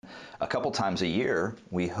a couple times a year,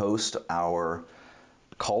 we host our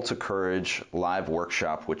Call to Courage live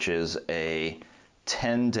workshop, which is a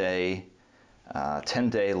 10-day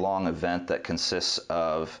long event that consists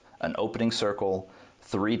of an opening circle,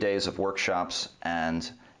 3 days of workshops,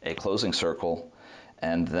 and a closing circle.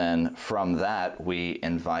 And then from that, we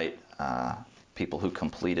invite people who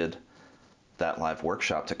completed that live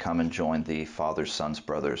workshop to come and join the Fathers, Sons,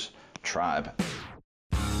 Brothers tribe.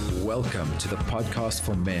 Welcome to the podcast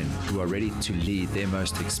for men who are ready to lead their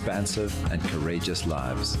most expansive and courageous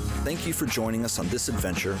lives. Thank you for joining us on this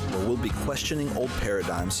adventure where we'll be questioning old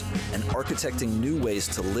paradigms and architecting new ways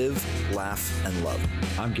to live, laugh, and love.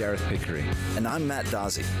 I'm Gareth Pickering. And I'm Matt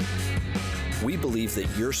Dazzi. We believe that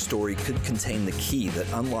your story could contain the key that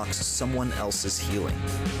unlocks someone else's healing.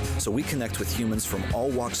 So we connect with humans from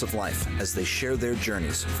all walks of life as they share their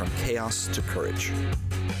journeys from chaos to courage.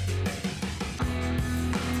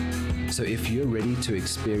 So if you're ready to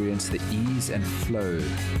experience the ease and flow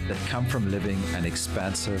that come from living an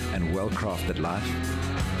expansive and well-crafted life,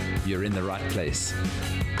 you're in the right place.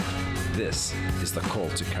 This is the Call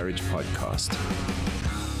to Courage podcast.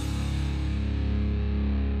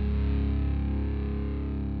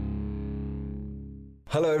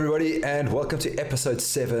 Hello everybody and welcome to episode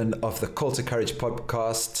 7 of the Call to Courage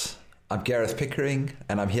podcast. I'm Gareth Pickering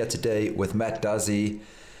and I'm here today with Matt Dazzi.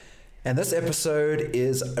 And this episode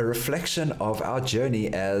is a reflection of our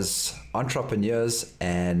journey as entrepreneurs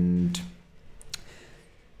and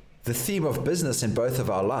the theme of business in both of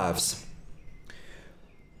our lives.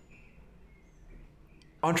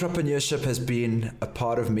 Entrepreneurship has been a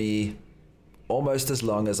part of me almost as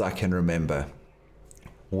long as I can remember.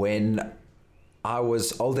 When I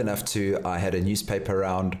was old enough I had a newspaper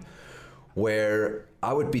round where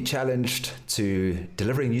I would be challenged to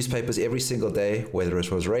delivering newspapers every single day, whether it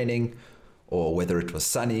was raining or whether it was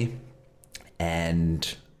sunny.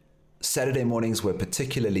 And Saturday mornings were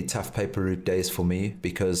particularly tough paper route days for me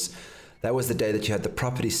because that was the day that you had the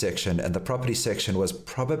property section, and the property section was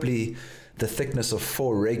probably the thickness of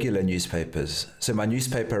 4 regular newspapers. So my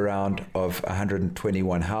newspaper round of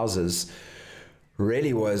 121 houses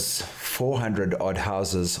really was 400 odd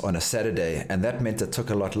houses on a Saturday, and that meant it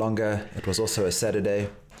took a lot longer. It was also a Saturday,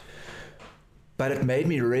 but it made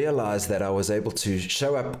me realize that I was able to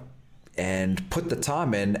show up and put the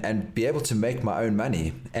time in and be able to make my own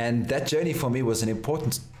money. And that journey for me was an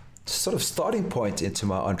important sort of starting point into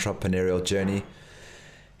my entrepreneurial journey.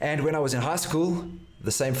 And when I was in high school,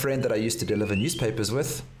 the same friend that I used to deliver newspapers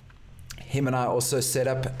with, him and I also set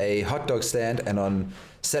up a hot dog stand, and on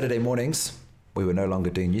Saturday mornings, we were no longer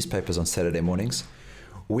doing newspapers on Saturday mornings,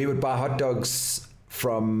 we would buy hot dogs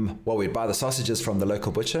we'd buy the sausages from the local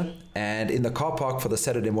butcher, and in the car park for the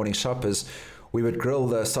Saturday morning shoppers, we would grill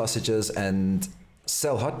the sausages and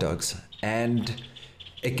sell hot dogs. And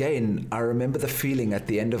again, I remember the feeling at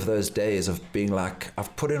the end of those days of being like,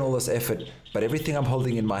 I've put in all this effort, but everything I'm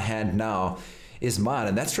holding in my hand now is mine.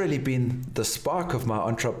 And that's really been the spark of my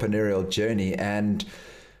entrepreneurial journey. And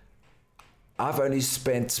I've only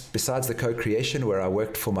spent, besides the co-creation where I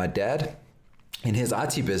worked for my dad in his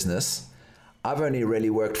IT business, I've only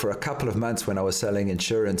really worked for a couple of months when I was selling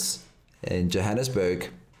insurance in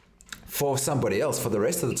Johannesburg for somebody else. For the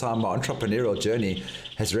rest of the time, my entrepreneurial journey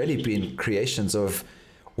has really been creations of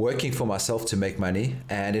working for myself to make money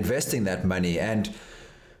and investing that money. And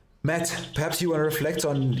Matt, perhaps you want to reflect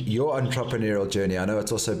on your entrepreneurial journey. I know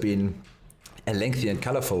it's also been a lengthy and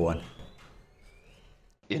colorful one.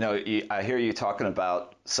 You know, I hear you talking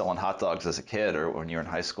about selling hot dogs as a kid or when you were in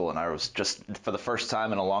high school, and I was just, for the first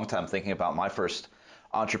time in a long time, thinking about my first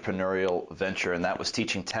entrepreneurial venture, and that was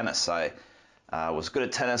teaching tennis. I was good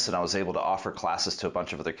at tennis, and I was able to offer classes to a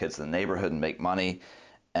bunch of other kids in the neighborhood and make money,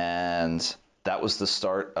 and that was the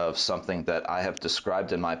start of something that I have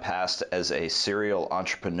described in my past as a serial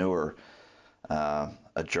entrepreneur,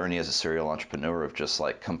 a journey as a serial entrepreneur of just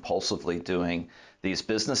like compulsively doing these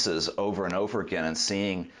businesses over and over again and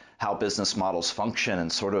seeing how business models function,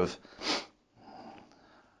 and sort of,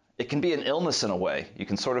 it can be an illness in a way. You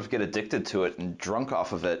can sort of get addicted to it and drunk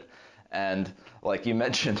off of it. And like you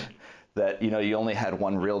mentioned that, you know, you only had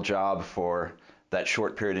one real job for that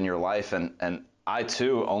short period in your life. And I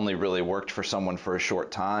too only really worked for someone for a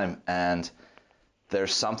short time. And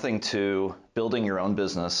there's something to building your own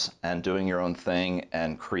business and doing your own thing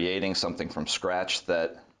and creating something from scratch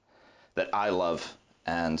that I love.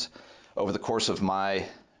 And over the course of my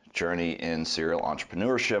journey in serial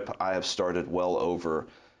entrepreneurship, I have started well over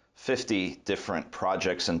 50 different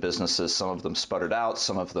projects and businesses. Some of them sputtered out,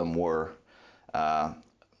 some of them were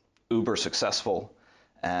uber successful.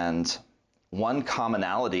 And one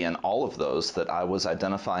commonality in all of those that I was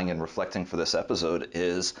identifying and reflecting for this episode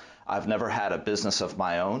is I've never had a business of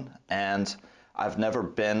my own, and I've never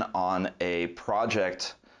been on a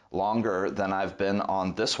project longer than I've been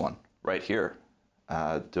on this one right here,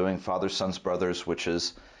 doing Fathers, Sons, Brothers, which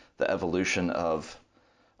is the evolution of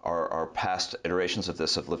our past iterations of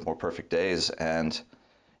this, of Live More Perfect Days. And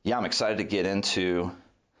yeah, I'm excited to get into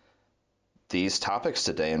these topics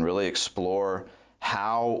today and really explore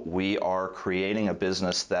how we are creating a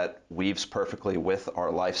business that weaves perfectly with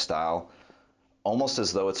our lifestyle, almost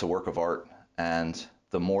as though it's a work of art. And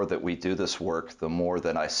the more that we do this work, the more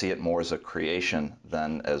that I see it more as a creation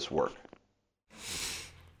than as work.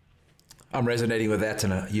 I'm resonating with that,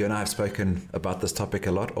 and you and I have spoken about this topic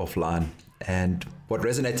a lot offline. And what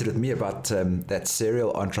resonated with me about that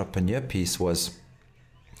serial entrepreneur piece was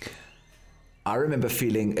I remember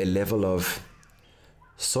feeling a level of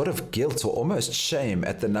sort of guilt or almost shame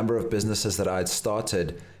at the number of businesses that I had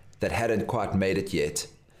started that hadn't quite made it yet.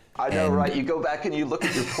 I know, right? You go back and you look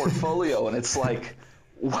at your portfolio and it's like,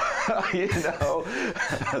 you know,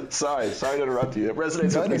 sorry to interrupt you. It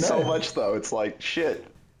resonates with me so much though. It's like, shit.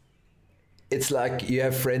 It's like you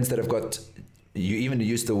have friends that have got, you even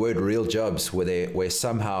use the word real jobs where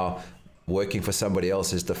somehow working for somebody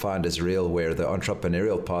else is defined as real, where the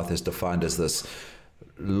entrepreneurial path is defined as this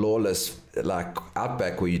lawless like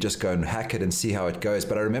outback where you just go and hack it and see how it goes.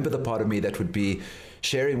 But I remember the part of me that would be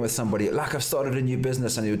sharing with somebody, like, I've started a new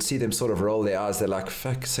business, and you would see them sort of roll their eyes. They're like,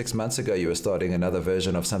 fuck, 6 months ago you were starting another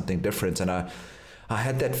version of something different. And I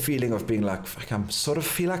had that feeling of being like, fuck, I'm sort of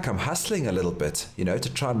feel like I'm hustling a little bit, you know,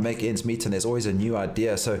 to try and make ends meet, and there's always a new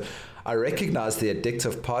idea. So I recognize the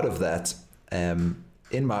addictive part of that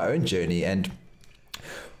in my own journey. And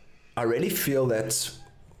I really feel that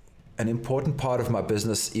an important part of my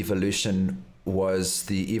business evolution was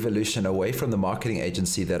the evolution away from the marketing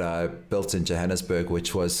agency that I built in Johannesburg,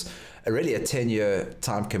 which was really a 10-year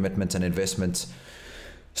time commitment and investment.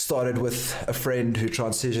 Started with a friend who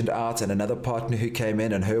transitioned out and another partner who came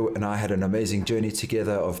in, and her and I had an amazing journey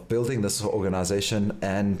together of building this organization,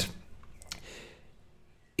 and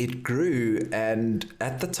it grew. And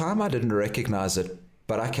at the time I didn't recognize it,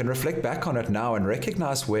 but I can reflect back on it now and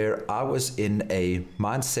recognize where I was in a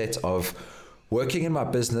mindset of working in my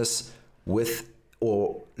business with,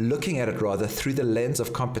 or looking at it rather, through the lens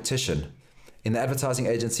of competition. In the advertising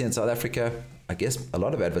agency in South Africa, I guess a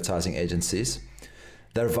lot of advertising agencies,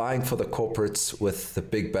 they're vying for the corporates with the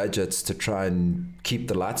big budgets to try and keep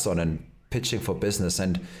the lights on and pitching for business.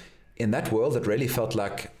 And in that world, it really felt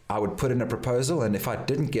like I would put in a proposal, and if I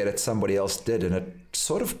didn't get it, somebody else did. And it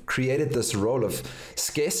sort of created this role of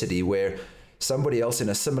scarcity where somebody else in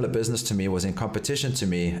a similar business to me was in competition to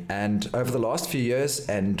me. And over the last few years,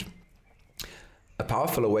 and a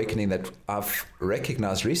powerful awakening that I've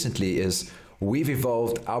recognized recently, is we've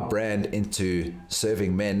evolved our brand into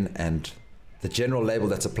serving men, and the general label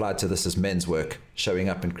that's applied to this is men's work, showing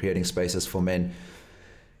up and creating spaces for men.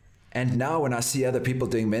 And now when I see other people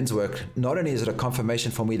doing men's work, not only is it a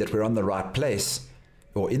confirmation for me that we're on the right place,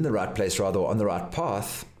 or in the right place rather, or on the right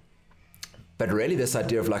path, but really this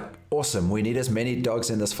idea of like, awesome, we need as many dogs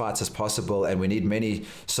in this fight as possible, and we need many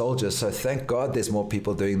soldiers. So thank God there's more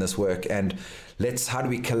people doing this work, and how do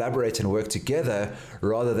we collaborate and work together,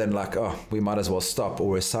 rather than like, oh, we might as well stop, or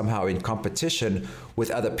we're somehow in competition with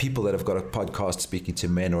other people that have got a podcast speaking to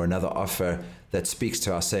men, or another offer that speaks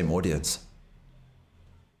to our same audience.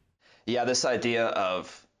 Yeah, this idea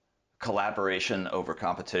of collaboration over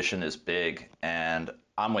competition is big, and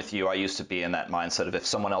I'm with you. I used to be in that mindset of if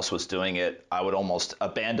someone else was doing it, I would almost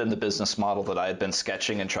abandon the business model that I had been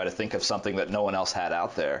sketching and try to think of something that no one else had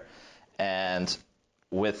out there. And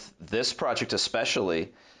with this project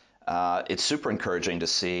especially, it's super encouraging to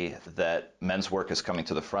see that men's work is coming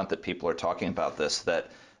to the front, that people are talking about this,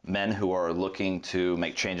 that men who are looking to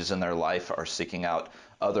make changes in their life are seeking out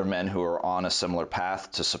other men who are on a similar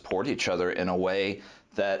path to support each other in a way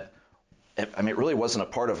that, I mean, it really wasn't a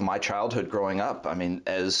part of my childhood growing up. I mean,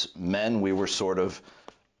 as men, we were sort of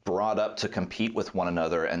brought up to compete with one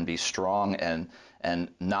another and be strong and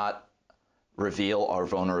not reveal our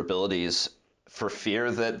vulnerabilities for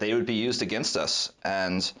fear that they would be used against us.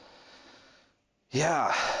 And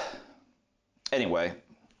yeah, anyway,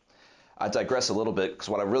 I digress a little bit, because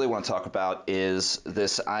what I really want to talk about is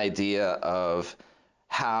this idea of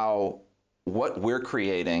how what we're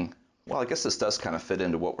creating, well, I guess this does kind of fit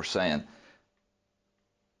into what we're saying.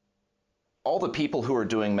 All the people who are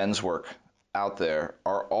doing men's work out there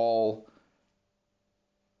are all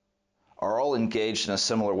engaged in a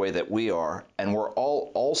similar way that we are, and we're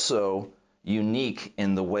all also unique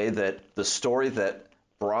in the way that the story that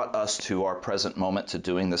brought us to our present moment to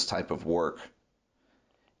doing this type of work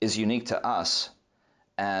is unique to us.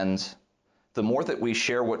 And the more that we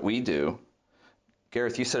share what we do,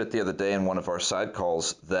 Gareth, you said it the other day in one of our side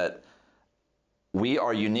calls that we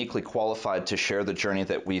are uniquely qualified to share the journey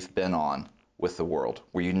that we've been on with the world.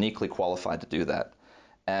 We're uniquely qualified to do that.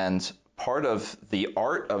 And part of the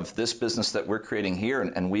art of this business that we're creating here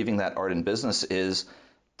and weaving that art in business is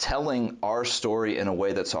telling our story in a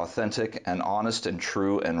way that's authentic and honest and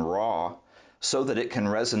true and raw so that it can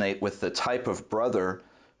resonate with the type of brother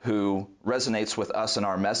who resonates with us and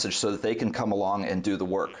our message so that they can come along and do the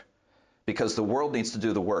work. Because the world needs to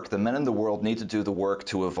do the work. The men in the world need to do the work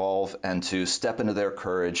to evolve and to step into their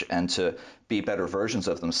courage and to be better versions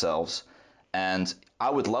of themselves. And I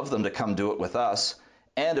would love them to come do it with us.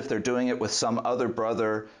 And if they're doing it with some other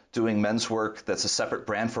brother doing men's work that's a separate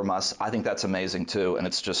brand from us, I think that's amazing too. And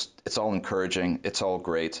it's all encouraging. It's all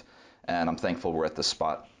great. And I'm thankful we're at this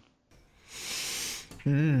spot.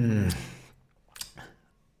 One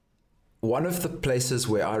of the places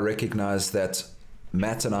where I recognize that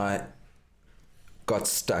Matt and I got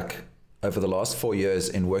stuck over the last 4 years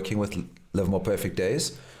in working with Live More Perfect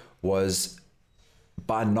Days was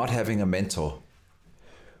by not having a mentor.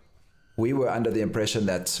 We were under the impression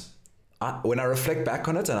that when I reflect back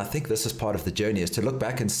on it, and I think this is part of the journey, is to look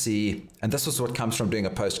back and see, and this was what comes from doing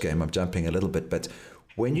a post game. I'm jumping a little bit, but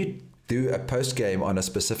when you do a post game on a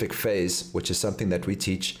specific phase, which is something that we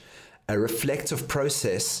teach, a reflective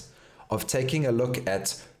process of taking a look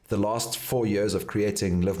at the last 4 years of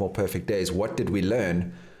creating Live More Perfect Days, what did we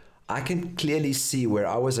learn? I can clearly see where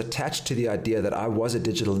I was attached to the idea that I was a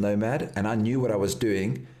digital nomad and I knew what I was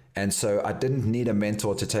doing. And so I didn't need a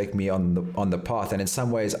mentor to take me on the path. And in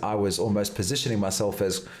some ways, I was almost positioning myself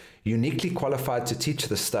as uniquely qualified to teach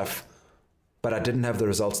this stuff, but I didn't have the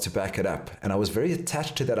results to back it up. And I was very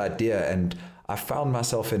attached to that idea. And I found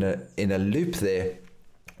myself in a loop there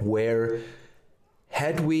where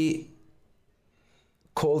had we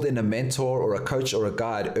called in a mentor or a coach or a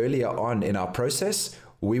guide earlier on in our process,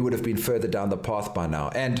 we would have been further down the path by now.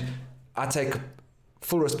 And I take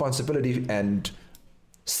full responsibility and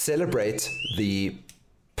celebrate the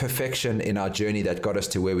perfection in our journey that got us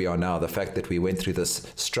to where we are now. The fact that we went through this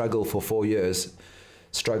struggle for 4 years,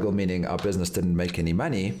 struggle meaning our business didn't make any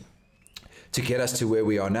money, to get us to where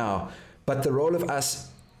we are now. But the role of us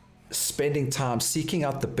spending time seeking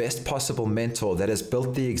out the best possible mentor that has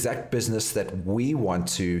built the exact business that we want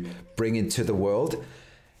to bring into the world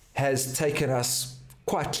has taken us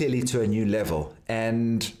quite clearly to a new level.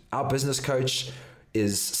 And our business coach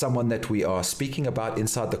is someone that we are speaking about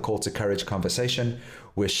inside the Call to Courage conversation.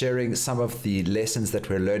 We're sharing some of the lessons that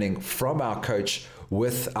we're learning from our coach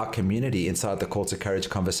with our community inside the Call to Courage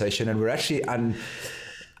conversation. And we're actually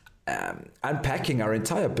unpacking our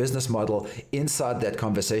entire business model inside that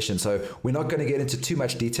conversation. So we're not going to get into too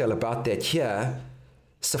much detail about that here.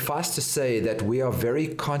 Suffice to say that we are very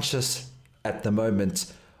conscious at the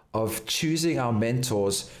moment of choosing our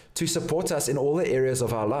mentors to support us in all the areas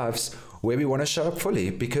of our lives where we want to show up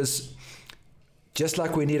fully. Because just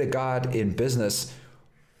like we need a guide in business,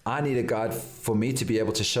 I need a guide for me to be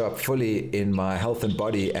able to show up fully in my health and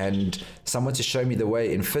body, and someone to show me the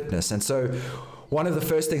way in fitness. And so one of the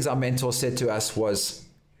first things our mentor said to us was,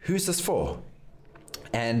 who's this for?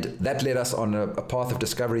 And that led us on a path of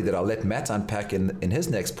discovery that I'll let Matt unpack in his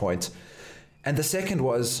next point. And the second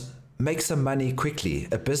was, make some money quickly.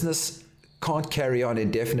 A business can't carry on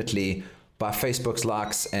indefinitely by Facebook's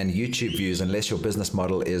likes and YouTube views unless your business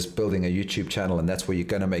model is building a YouTube channel, and that's where you're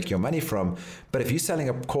going to make your money from. But if you're selling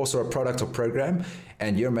a course or a product or program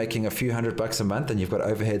and you're making a few $100 a month and you've got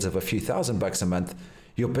overheads of a few $1,000 a month,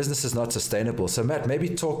 your business is not sustainable. So Matt, maybe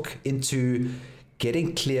talk into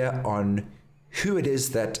getting clear on who it is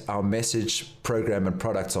that our message, program, and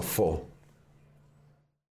products are for.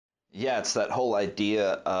 Yeah, it's that whole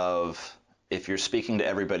idea of if you're speaking to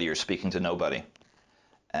everybody, you're speaking to nobody.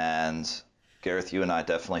 And Gareth, you and I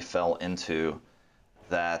definitely fell into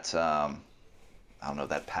that,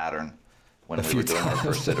 that pattern when we were doing our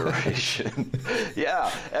first iteration.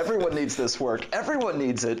 Yeah, everyone needs this work. Everyone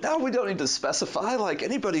needs it. No, we don't need to specify. Like,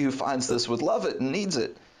 anybody who finds this would love it and needs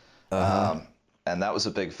it. And that was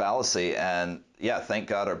a big fallacy. And yeah, thank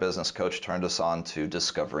God our business coach turned us on to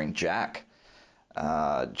discovering Jack.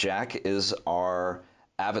 Jack is our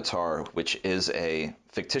avatar, which is a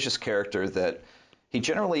fictitious character that he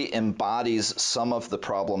generally embodies some of the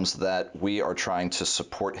problems that we are trying to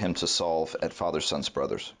support him to solve at Father, Sons,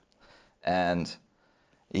 Brothers. And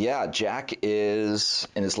yeah, Jack is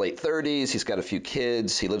in his late 30s. He's got a few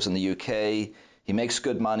kids. He lives in the UK. He makes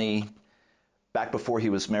good money. back before he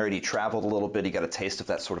was married, he traveled a little bit. He got a taste of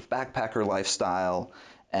that sort of backpacker lifestyle.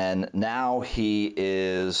 And now he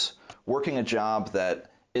is working a job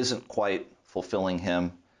that isn't quite fulfilling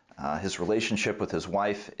him. His relationship with his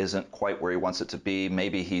wife isn't quite where he wants it to be.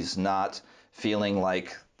 Maybe he's not feeling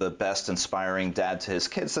like the best inspiring dad to his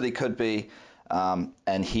kids that he could be.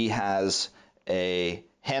 And he has a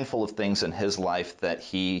handful of things in his life that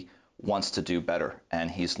he wants to do better. And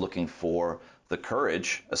he's looking for the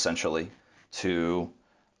courage, essentially, to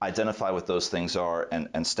identify what those things are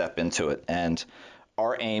and step into it. And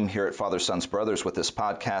our aim here at Father Sons Brothers with this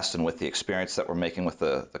podcast and with the experience that we're making with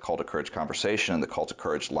the Call to Courage conversation and the Call to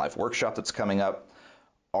Courage live workshop that's coming up,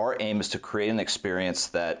 our aim is to create an experience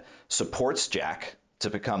that supports Jack to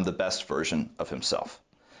become the best version of himself.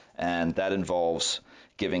 And that involves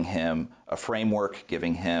giving him a framework,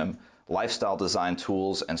 giving him lifestyle design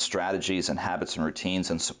tools and strategies and habits and routines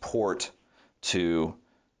and support to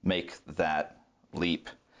make that leap.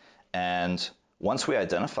 And once we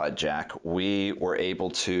identified Jack, we were able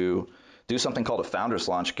to do something called a Founders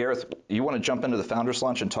Launch. Gareth, you want to jump into the Founders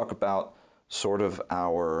Launch and talk about sort of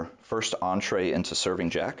our first entree into serving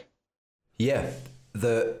Jack? Yeah,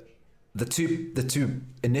 the two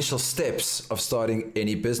initial steps of starting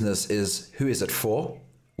any business is, who is it for?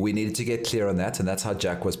 We needed to get clear on that, and that's how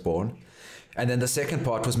Jack was born. And then the second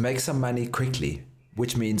part was make some money quickly,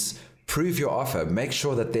 which means prove your offer. Make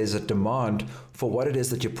sure that there's a demand for what it is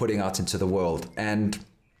that you're putting out into the world. And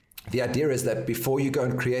the idea is that before you go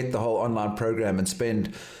and create the whole online program and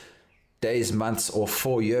spend days, months, or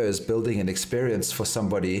 4 years building an experience for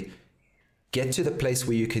somebody, get to the place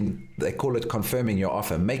where you can, they call it confirming your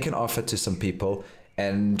offer. Make an offer to some people,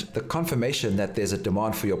 and the confirmation that there's a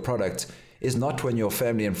demand for your product is not when your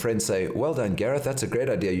family and friends say, well done, Gareth, that's a great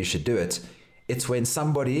idea, you should do it. It's when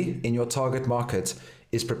somebody in your target market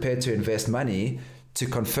is prepared to invest money to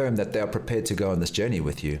confirm that they are prepared to go on this journey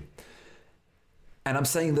with you. And I'm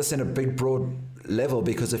saying this in a big, broad level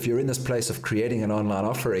because if you're in this place of creating an online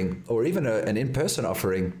offering or even an in-person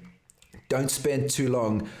offering, don't spend too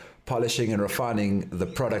long polishing and refining the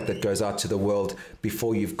product that goes out to the world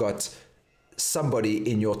before you've got somebody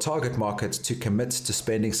in your target market to commit to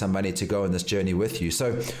spending some money to go on this journey with you.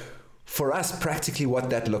 So for us, practically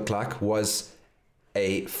what that looked like was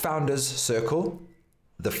a founders circle,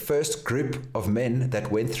 the first group of men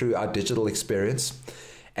that went through our digital experience.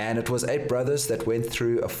 And it was 8 brothers that went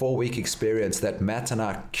through a 4-week experience that Matt and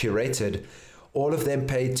I curated. All of them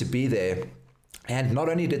paid to be there. And not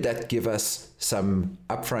only did that give us some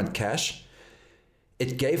upfront cash,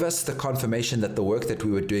 it gave us the confirmation that the work that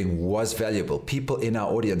we were doing was valuable. People in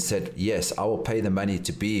our audience said, yes, I will pay the money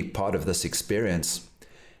to be part of this experience.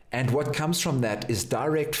 And what comes from that is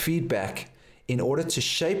direct feedback in order to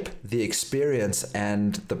shape the experience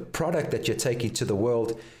and the product that you're taking to the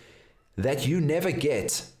world that you never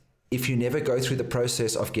get if you never go through the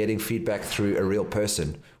process of getting feedback through a real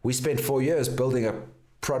person. We spent 4 years building a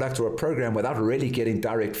product or a program without really getting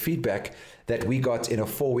direct feedback that we got in a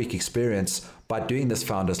 4-week experience by doing this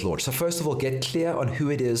Founders Launch. So first of all, get clear on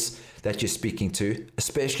who it is that you're speaking to,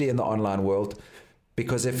 especially in the online world,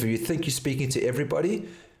 because if you think you're speaking to everybody,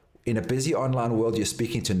 in a busy online world, you're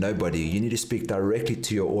speaking to nobody. You need to speak directly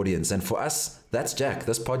to your audience. And for us, that's Jack.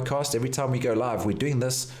 This podcast, every time we go live, we're doing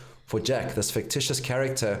this for Jack, this fictitious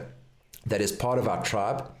character that is part of our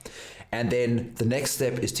tribe. And then the next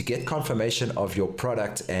step is to get confirmation of your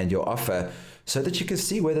product and your offer so that you can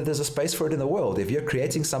see whether there's a space for it in the world. If you're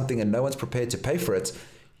creating something and no one's prepared to pay for it,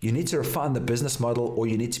 you need to refine the business model, or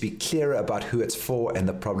you need to be clearer about who it's for and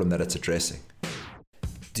the problem that it's addressing.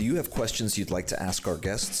 Do you have questions you'd like to ask our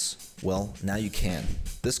guests? Well, now you can.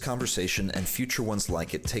 This conversation and future ones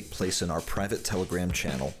like it take place in our private Telegram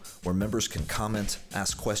channel, where members can comment,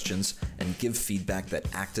 ask questions, and give feedback that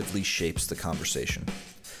actively shapes the conversation.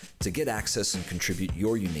 To get access and contribute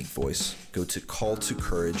your unique voice, go to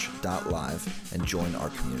calltocourage.live and join our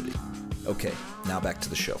community. Okay, now back to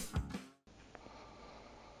the show.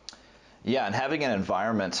 Yeah, and having an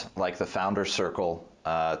environment like the Founders Circle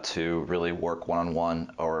to really work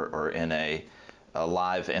one-on-one or in a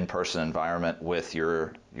live in-person environment with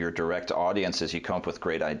your direct audience as you come up with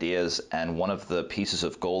great ideas. And one of the pieces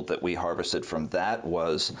of gold that we harvested from that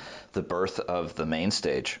was the birth of the Main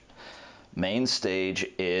Stage. Main Stage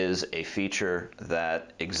is a feature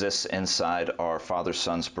that exists inside our Father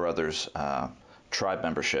Sons Brothers tribe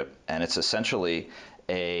membership, and it's essentially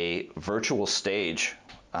a virtual stage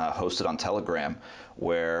hosted on Telegram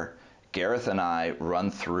where Gareth and I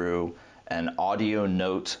run through an audio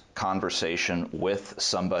note conversation with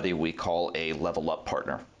somebody we call a level up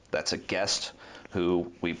partner. That's a guest who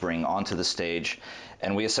we bring onto the stage,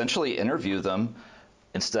 and we essentially interview them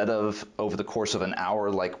instead of over the course of an hour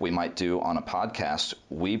like we might do on a podcast,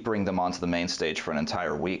 we bring them onto the main stage for an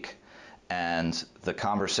entire week. And the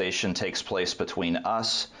conversation takes place between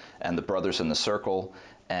us and the brothers in the circle,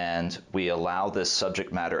 and we allow this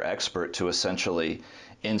subject matter expert to essentially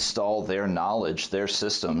install their knowledge, their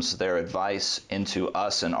systems, their advice into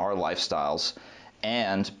us and our lifestyles,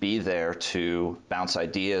 and be there to bounce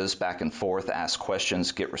ideas back and forth, ask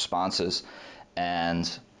questions, get responses,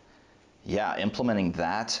 and implementing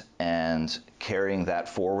that and carrying that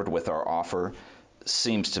forward with our offer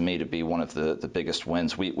seems to me to be one of the biggest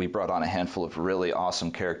wins. We brought on a handful of really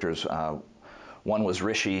awesome characters. One was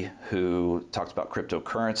Rishi, who talked about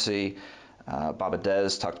cryptocurrency. Baba Des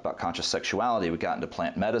talked about conscious sexuality. We got into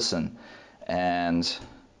plant medicine. And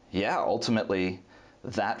ultimately,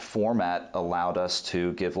 that format allowed us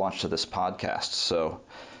to give launch to this podcast. So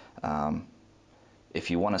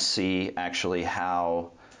if you want to see actually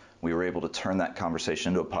how we were able to turn that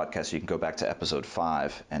conversation into a podcast, you can go back to episode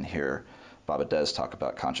 5 and hear Baba Des talk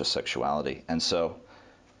about conscious sexuality. And so,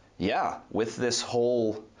 with this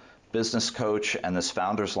whole business coach and this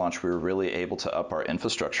founders launch, we were really able to up our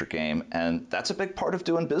infrastructure game. And that's a big part of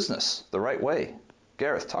doing business the right way.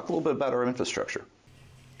 Gareth, talk a little bit about our infrastructure.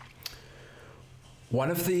 One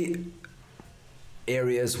of the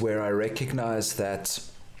areas where I recognize that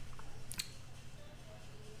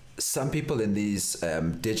some people in these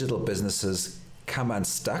digital businesses come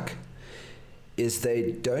unstuck is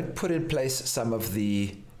they don't put in place some of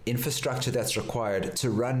the infrastructure that's required to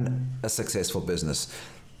run a successful business.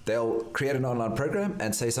 They'll create an online program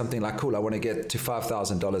and say something like, cool, I want to get to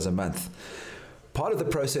 $5,000 a month. Part of the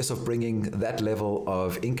process of bringing that level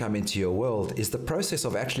of income into your world is the process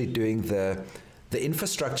of actually doing the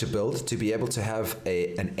infrastructure build to be able to have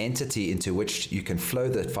an entity into which you can flow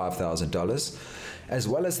that $5,000, as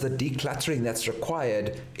well as the decluttering that's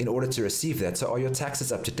required in order to receive that. So are your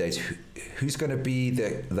taxes up to date? Who's going to be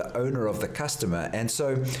the owner of the customer? And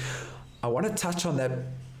so I want to touch on that.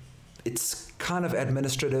 It's kind of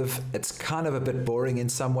administrative. It's kind of a bit boring in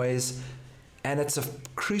some ways. And it's a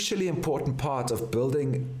crucially important part of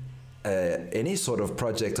building any sort of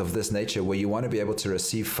project of this nature where you want to be able to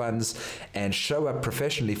receive funds and show up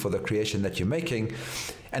professionally for the creation that you're making.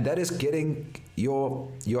 And that is getting your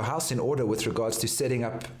house in order with regards to setting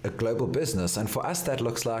up a global business. And for us, that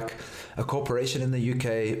looks like a corporation in the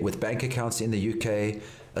UK with bank accounts in the UK,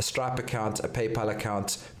 a Stripe account, a PayPal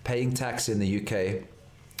account, paying tax in the UK,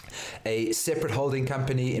 a separate holding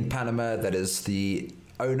company in Panama that is the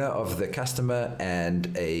owner of the customer,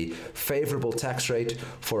 and a favorable tax rate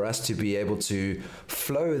for us to be able to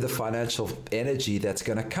flow the financial energy that's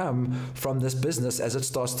going to come from this business as it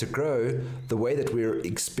starts to grow the way that we're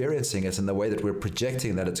experiencing it and the way that we're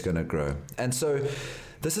projecting that it's going to grow. And so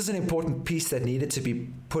this is an important piece that needed to be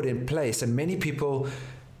put in place, and many people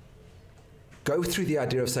go through the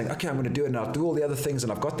idea of saying, okay, I'm going to do it and I'll do all the other things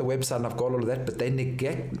and I've got the website and I've got all of that, but they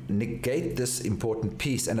negate this important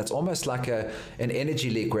piece. And it's almost like an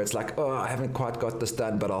energy leak where it's like, oh, I haven't quite got this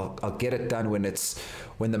done, but I'll get it done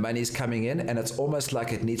when the money's coming in. And it's almost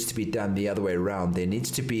like it needs to be done the other way around. There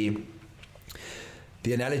needs to be,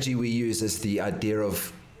 the analogy we use is the idea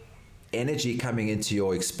of energy coming into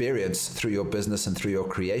your experience through your business and through your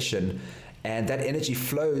creation. And that energy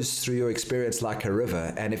flows through your experience like a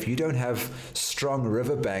river. And if you don't have strong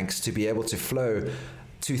river banks to be able to flow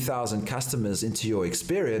 2,000 customers into your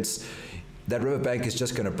experience, that river bank is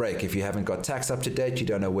just going to break. If you haven't got tax up to date, you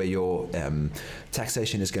don't know where your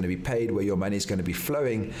taxation is going to be paid, where your money is going to be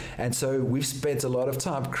flowing. And so we've spent a lot of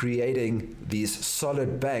time creating these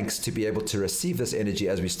solid banks to be able to receive this energy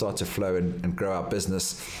as we start to flow and grow our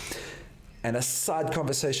business. And a side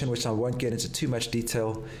conversation, which I won't get into too much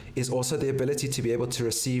detail, is also the ability to be able to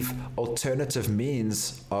receive alternative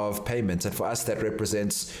means of payment. And for us, that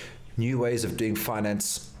represents new ways of doing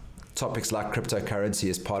finance. Topics like cryptocurrency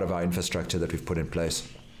is part of our infrastructure that we've put in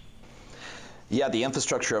place. Yeah, the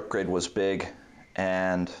infrastructure upgrade was big.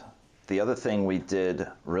 And the other thing we did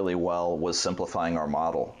really well was simplifying our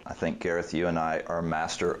model. I think, Gareth, you and I are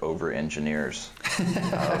master over-engineers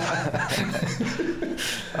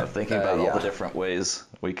of thinking about all the different ways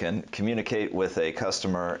we can communicate with a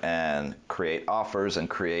customer and create offers and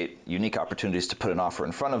create unique opportunities to put an offer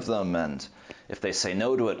in front of them. And if they say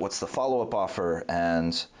no to it, what's the follow-up offer?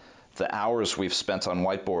 And the hours we've spent on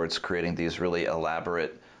whiteboards creating these really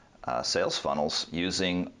elaborate sales funnels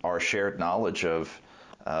using our shared knowledge of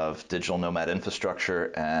digital nomad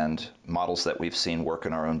infrastructure and models that we've seen work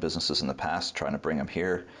in our own businesses in the past, trying to bring them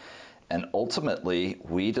here. And ultimately,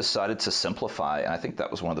 we decided to simplify, and I think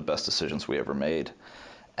that was one of the best decisions we ever made.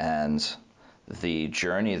 And the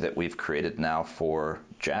journey that we've created now for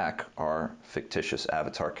Jack, our fictitious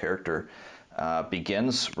avatar character,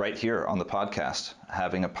 begins right here on the podcast,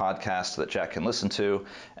 having a podcast that Jack can listen to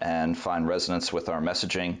and find resonance with our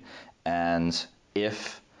messaging. And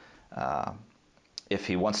if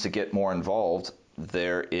he wants to get more involved,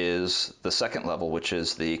 there is the second level, which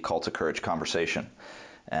is the Call to Courage conversation.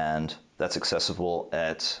 And that's accessible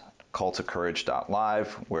at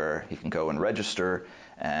calltocourage.live, where he can go and register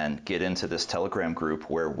and get into this Telegram group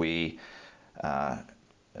where we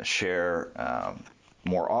share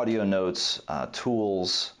more audio notes,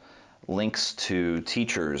 tools, links to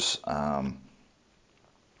teachers,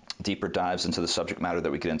 deeper dives into the subject matter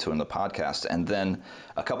that we get into in the podcast. And then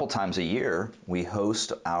a couple times a year, we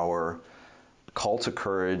host our Call to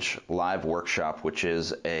Courage live workshop, which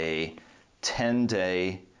is a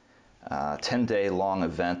 10-day long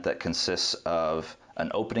event that consists of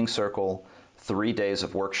an opening circle, 3 days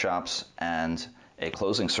of workshops, and a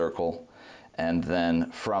closing circle. And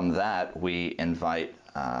then from that, we invite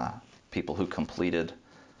people who completed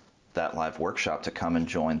that live workshop to come and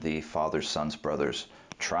join the Fathers, Sons, Brothers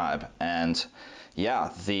tribe. And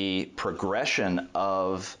yeah, the progression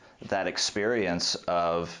of that experience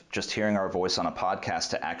of just hearing our voice on a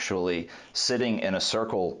podcast to actually sitting in a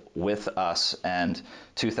circle with us and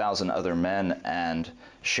 2,000 other men and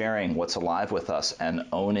sharing what's alive with us and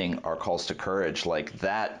owning our calls to courage, like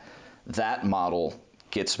that model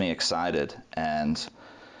gets me excited. And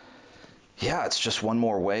yeah, it's just one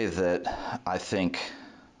more way that I think,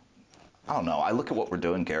 I don't know, I look at what we're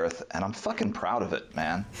doing, Gareth, and I'm fucking proud of it,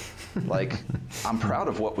 man. Like, I'm proud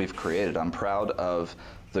of what we've created. I'm proud of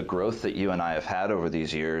the growth that you and I have had over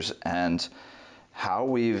these years, and how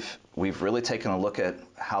we've really taken a look at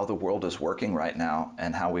how the world is working right now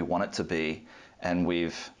and how we want it to be. And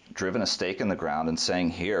we've driven a stake in the ground and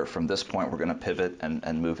saying, here, from this point, we're going to pivot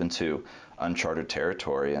and move into uncharted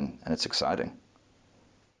territory, and it's exciting.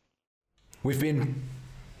 We've been,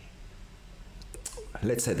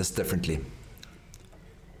 let's say this differently.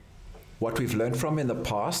 What we've learned from in the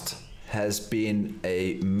past has been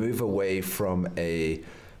a move away from a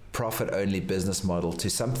profit-only business model to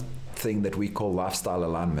something that we call lifestyle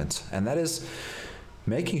alignment. And that is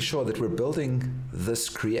making sure that we're building this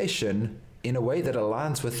creation in a way that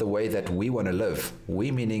aligns with the way that we want to live.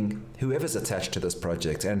 We meaning whoever's attached to this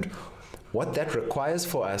project. And what that requires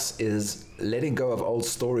for us is letting go of old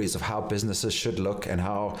stories of how businesses should look and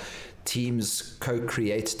how teams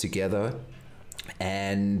co-create together.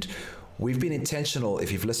 And we've been intentional.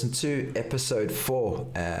 If you've listened to episode 4,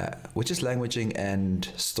 which is languaging and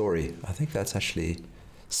story, I think that's actually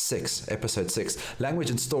episode 6. Language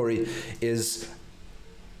and story is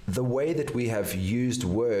the way that we have used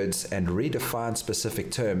words and redefined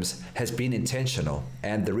specific terms has been intentional.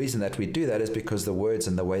 And the reason that we do that is because the words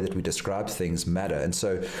and the way that we describe things matter. And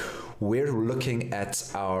so we're looking at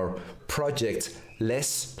our project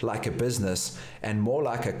less like a business and more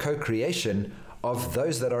like a co-creation of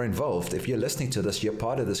those that are involved. If you're listening to this, you're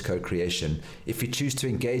part of this co-creation. If you choose to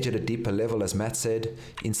engage at a deeper level, as Matt said,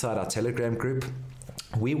 inside our Telegram group,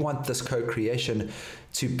 we want this co-creation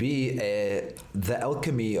to be the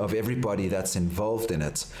alchemy of everybody that's involved in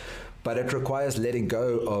it. But it requires letting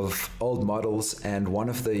go of old models, and one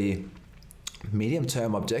of the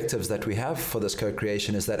medium-term objectives that we have for this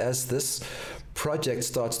co-creation is that as this project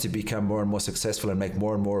starts to become more and more successful and make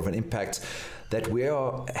more and more of an impact, that we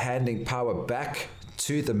are handing power back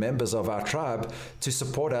to the members of our tribe to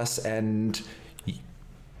support us and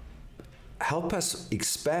help us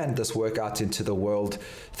expand this work out into the world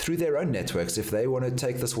through their own networks. If they want to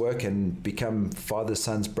take this work and become Fathers,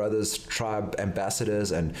 Sons, Brothers, tribe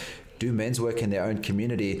ambassadors and do men's work in their own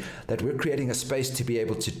community, that we're creating a space to be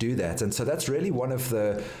able to do that. And so that's really one of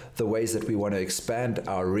the ways that we want to expand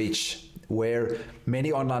our reach, where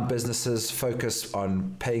many online businesses focus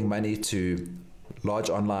on paying money to large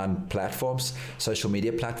online platforms, social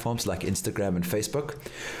media platforms like Instagram and Facebook.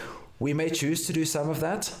 We may choose to do some of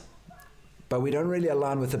that, but we don't really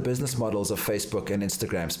align with the business models of Facebook and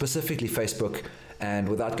Instagram, specifically Facebook. And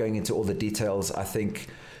without going into all the details, I think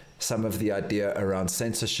some of the idea around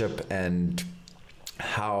censorship and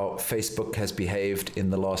how Facebook has behaved in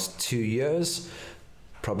the last 2 years,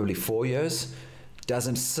 probably 4 years,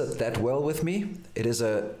 doesn't sit that well with me. It is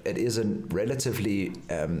a relatively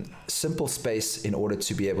simple space in order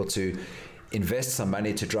to be able to invest some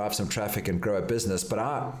money to drive some traffic and grow a business.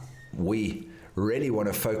 But we really want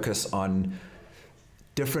to focus on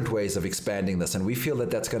different ways of expanding this, and we feel that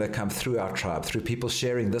that's going to come through our tribe, through people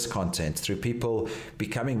sharing this content, through people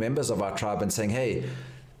becoming members of our tribe and saying, hey,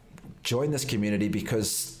 join this community,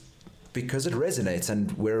 because because it resonates,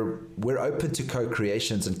 and we're open to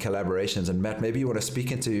co-creations and collaborations. And Matt, maybe you want to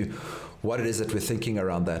speak into what it is that we're thinking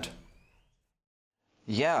around that.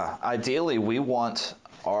 Yeah, ideally we want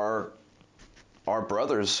our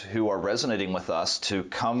brothers who are resonating with us to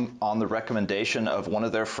come on the recommendation of one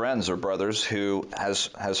of their friends or brothers who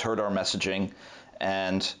has heard our messaging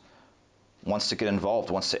and wants to get involved,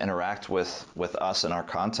 wants to interact with us and our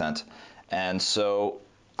content. And so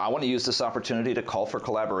I want to use this opportunity to call for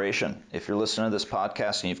collaboration. If you're listening to this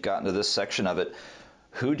podcast and you've gotten to this section of it,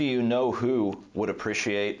 who do you know who would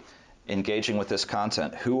appreciate engaging with this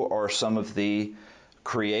content? Who are some of the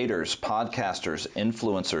creators, podcasters,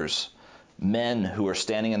 influencers, men who are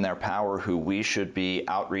standing in their power who we should be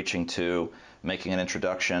outreaching to, making an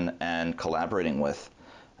introduction and collaborating with?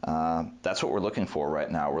 That's what we're looking for right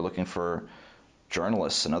now. We're looking for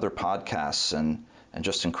journalists and other podcasts and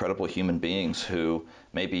just incredible human beings who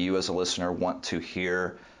maybe you as a listener want to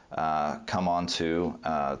hear come on to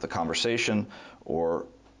the conversation, or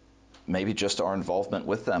maybe just our involvement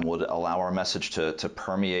with them would allow our message to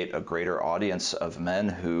permeate a greater audience of men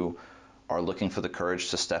who are looking for the courage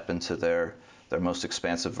to step into their most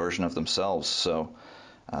expansive version of themselves. So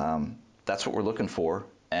that's what we're looking for.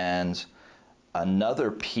 And another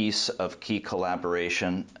piece of key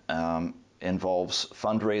collaboration involves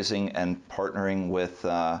fundraising and partnering with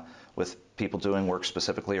people doing work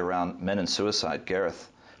specifically around men and suicide. Gareth,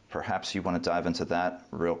 perhaps you want to dive into that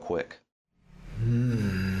real quick.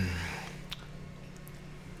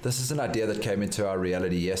 This is an idea that came into our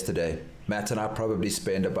reality yesterday. Matt and I probably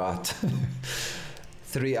spend about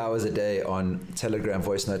 3 hours a day on Telegram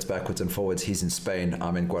voice notes backwards and forwards. He's in Spain,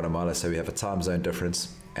 I'm in Guatemala, so we have a time zone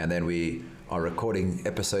difference. And then we are recording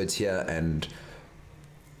episodes here and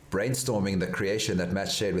brainstorming the creation that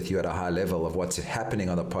Matt shared with you at a high level of what's happening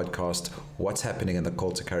on the podcast, what's happening in the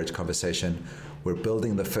Call to Courage conversation. We're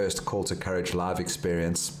building the first Call to Courage live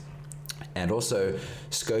experience, and also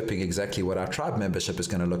scoping exactly what our tribe membership is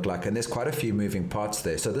going to look like. And there's quite a few moving parts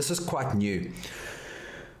there. So this is quite new.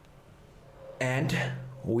 And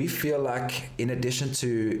we feel like in addition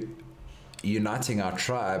to uniting our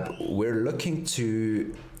tribe, we're looking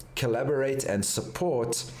to collaborate and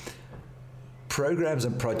support programs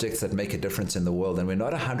and projects that make a difference in the world. And we're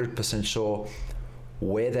not 100% sure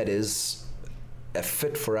where that is a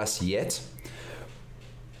fit for us yet.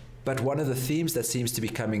 But one of the themes that seems to be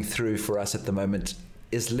coming through for us at the moment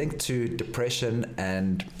is linked to depression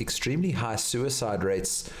and extremely high suicide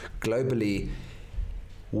rates globally,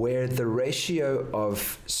 where the ratio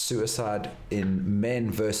of suicide in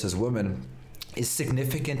men versus women is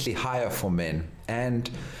significantly higher for men. And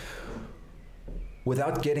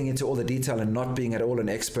without getting into all the detail and not being at all an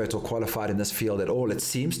expert or qualified in this field at all, it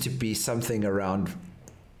seems to be something around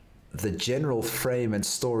the general frame and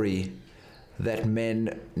story that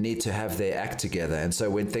men need to have their act together. And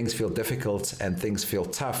so when things feel difficult and things feel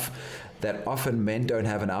tough, that often men don't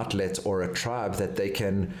have an outlet or a tribe that they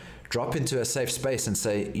can drop into a safe space and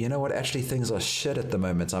say, you know what, actually things are shit at the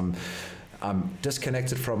moment. I'm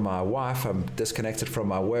disconnected from my wife, I'm disconnected from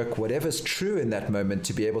my work, whatever's true in that moment,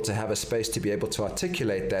 to be able to have a space to be able to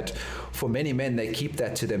articulate that. For many men, they keep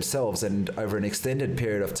that to themselves, and over an extended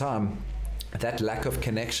period of time, that lack of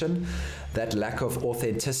connection, that lack of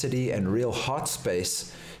authenticity and real heart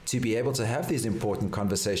space to be able to have these important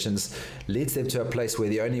conversations leads them to a place where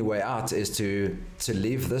the only way out is to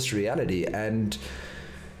leave this reality. And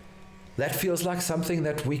that feels like something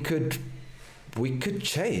that we could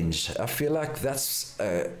change. I feel like that's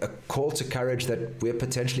a call to courage that we're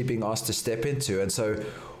potentially being asked to step into. And so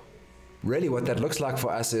really what that looks like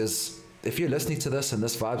for us is, if you're listening to this and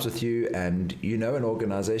this vibes with you and you know an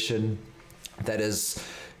organization that is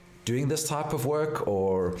doing this type of work,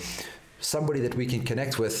 or somebody that we can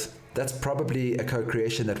connect with, that's probably a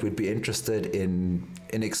co-creation that we'd be interested in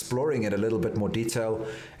exploring in a little bit more detail.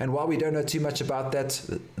 And while we don't know too much about that,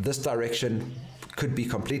 this direction could be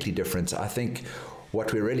completely different. I think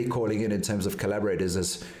what we're really calling in terms of collaborators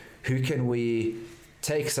is, who can we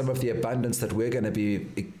take some of the abundance that we're going to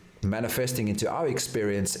be manifesting into our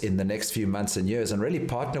experience in the next few months and years, and really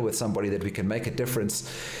partner with somebody that we can make a difference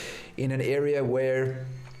in an area where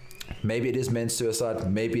maybe it is men's suicide,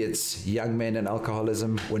 maybe it's young men and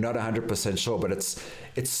alcoholism. We're not 100% sure, but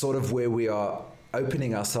it's sort of where we are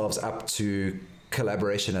opening ourselves up to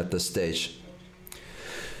collaboration at this stage.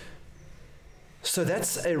 So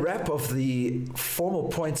that's a wrap of the formal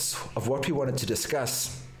points of what we wanted to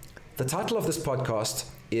discuss. The title of this podcast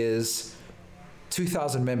is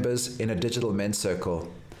 2,000 Members in a Digital Men's Circle.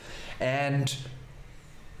 And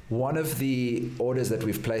one of the orders that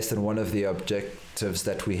we've placed and one of the objectives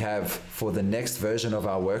that we have for the next version of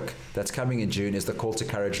our work that's coming in June is the Call to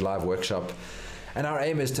Courage live workshop. And our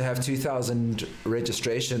aim is to have 2,000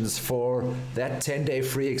 registrations for that 10-day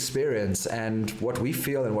free experience. And what we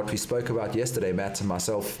feel and what we spoke about yesterday, Matt and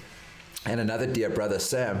myself and another dear brother,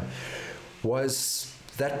 Sam, was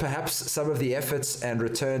that perhaps some of the efforts and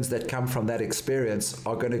returns that come from that experience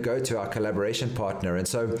are going to go to our collaboration partner. And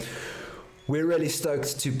so we're really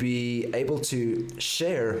stoked to be able to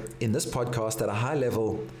share in this podcast at a high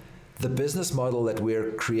level the business model that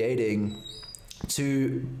we're creating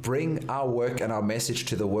to bring our work and our message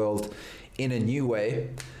to the world in a new way.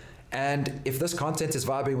 And if this content is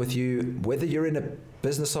vibing with you, whether you're in a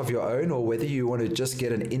business of your own or whether you want to just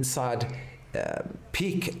get an inside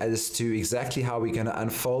peek as to exactly how we're going to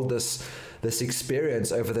unfold this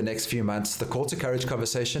experience over the next few months, the Call to Courage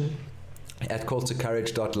conversation at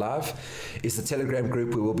calltocourage.live is the Telegram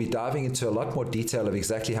group. We will be diving into a lot more detail of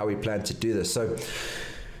exactly how we plan to do this. So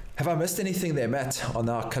have I missed anything there, Matt, on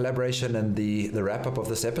our collaboration and the wrap-up of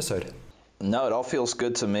this episode? No, it all feels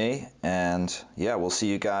good to me. And yeah, we'll see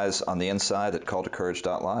you guys on the inside at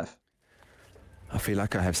calltocourage.live. I feel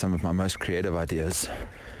like I have some of my most creative ideas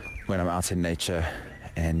when I'm out in nature.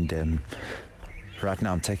 And right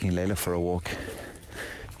now I'm taking Layla for a walk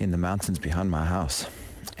in the mountains behind my house.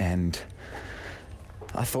 And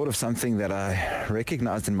I thought of something that I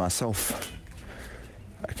recognized in myself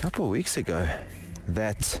a couple of weeks ago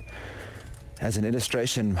that, as an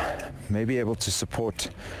illustration, may be able to support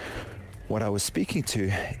what I was speaking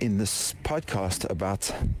to in this podcast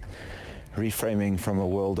about reframing from a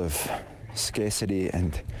world of scarcity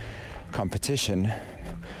and competition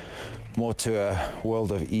more to a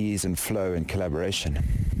world of ease and flow and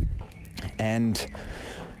collaboration. And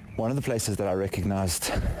one of the places that I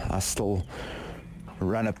recognized I still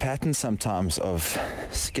run a pattern sometimes of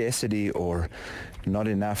scarcity or not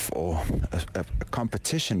enough or a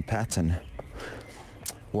competition pattern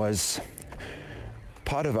was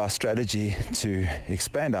part of our strategy to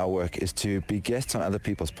expand our work is to be guests on other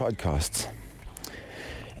people's podcasts.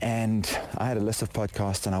 And I had a list of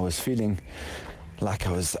podcasts and I was feeling like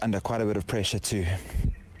I was under quite a bit of pressure to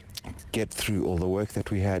get through all the work that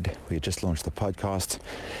we had. We had just launched the podcast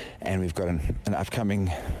and we've got an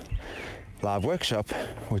upcoming live workshop,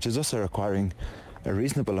 which is also requiring a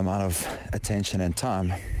reasonable amount of attention and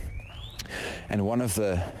time. And one of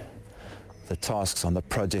the tasks on the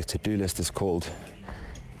project to-do list is called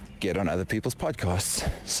get on other people's podcasts.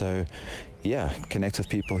 So yeah, connect with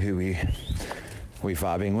people who we're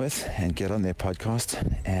vibing with and get on their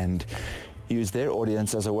podcast and use their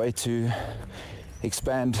audience as a way to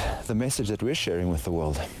expand the message that we're sharing with the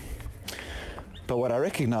world. But what I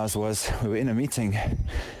recognized was we were in a meeting,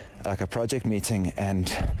 like a project meeting,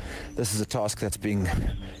 and this is a task that's being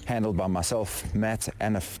handled by myself, Matt,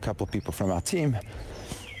 and a couple of people from our team.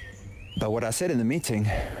 But what I said in the meeting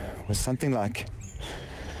was something like,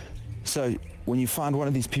 so when you find one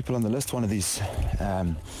of these people on the list, one of these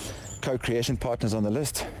co-creation partners on the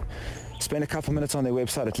list, spend a couple minutes on their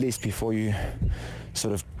website at least before you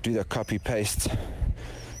sort of do the copy paste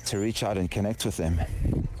to reach out and connect with them.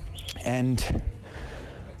 And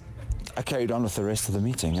I carried on with the rest of the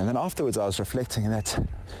meeting. And then afterwards I was reflecting that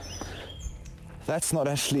that's not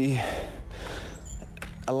actually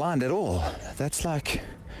aligned at all. That's like,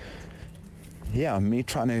 yeah, me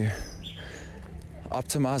trying to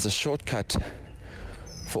optimize a shortcut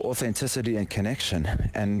for authenticity and connection.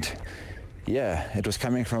 And yeah, it was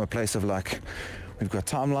coming from a place of like, we've got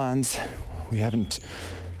timelines, we haven't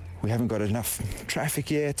got enough traffic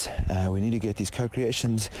yet, we need to get these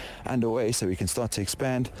co-creations underway so we can start to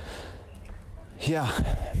expand. Yeah,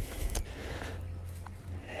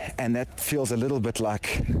 and that feels a little bit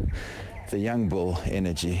like the young bull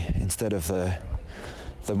energy instead of the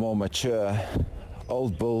more mature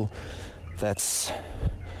old bull that's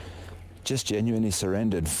just genuinely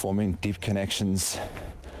surrendered, forming deep connections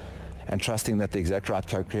and trusting that the exact right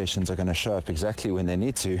co-creations are going to show up exactly when they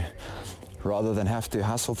need to, rather than have to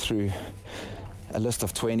hustle through a list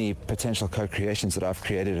of 20 potential co-creations that I've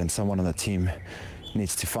created, and someone on the team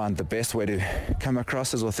needs to find the best way to come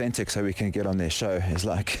across as authentic so we can get on their show. Is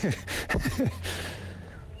like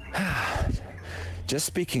just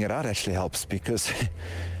speaking it out actually helps, because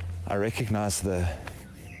I recognize I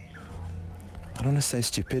don't want to say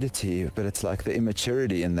stupidity, but it's like the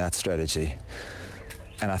immaturity in that strategy.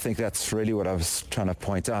 And I think that's really what I was trying to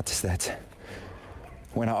point out, is that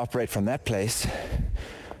when I operate from that place,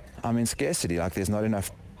 I'm in scarcity. Like there's not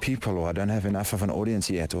enough people, or I don't have enough of an audience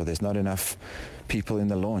yet, or there's not enough people in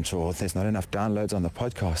the launch, or there's not enough downloads on the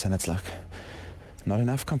podcast. And it's like, not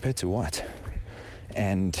enough compared to what?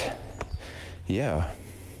 And yeah,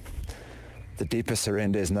 the deepest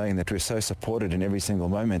surrender is knowing that we're so supported in every single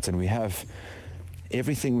moment and we have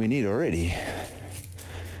everything we need already.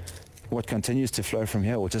 What continues to flow from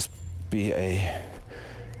here will just be a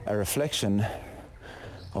reflection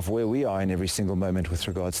of where we are in every single moment with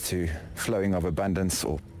regards to flowing of abundance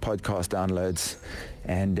or podcast downloads.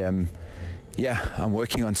 And yeah, I'm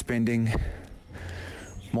working on spending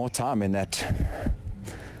more time in that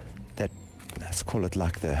let's call it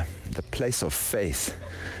like the place of faith,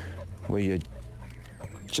 where you're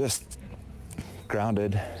just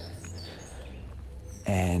grounded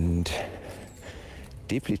and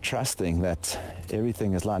deeply trusting that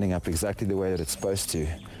everything is lining up exactly the way that it's supposed to.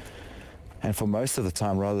 And for most of the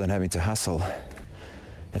time, rather than having to hustle,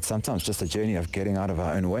 it's sometimes just a journey of getting out of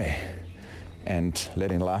our own way and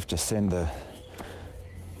letting life just send the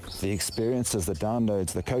experiences, the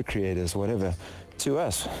downloads, the co-creators, whatever, to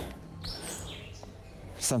us.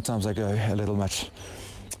 Sometimes I go a little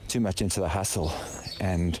too much into the hustle,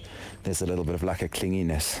 and there's a little bit of like a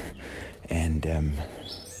clinginess. And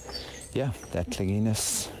yeah, that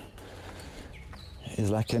clinginess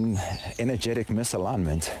is like an energetic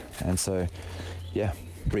misalignment. And so, yeah,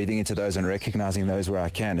 breathing into those and recognizing those where I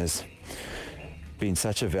can has been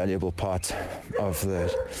such a valuable part of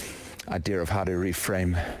the idea of how to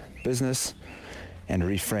reframe business and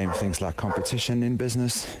reframe things like competition in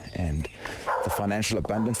business and the financial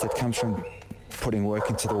abundance that comes from putting work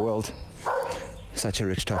into the world. Such a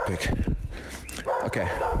rich topic. Okay,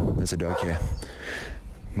 there's a dog here.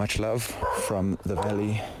 Much love from the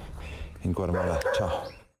valley in Guatemala. Ciao.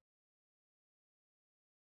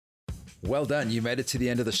 Well done, you made it to the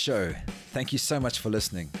end of the show. Thank you so much for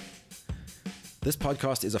listening. This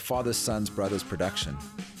podcast is a Fathers, Sons, Brothers production.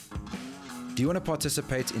 Do you want to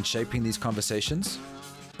participate in shaping these conversations?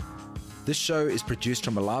 This show is produced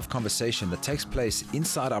from a live conversation that takes place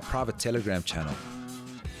inside our private Telegram channel.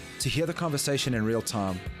 To hear the conversation in real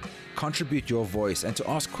time, contribute your voice, and to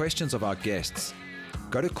ask questions of our guests,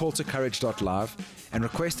 go to calltocourage.live and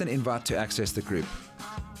request an invite to access the group.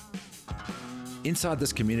 Inside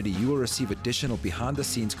this community, you will receive additional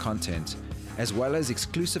behind-the-scenes content, as well as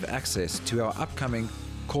exclusive access to our upcoming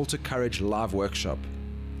Call to Courage live workshop.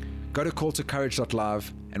 Go to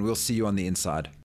calltocourage.live and we'll see you on the inside.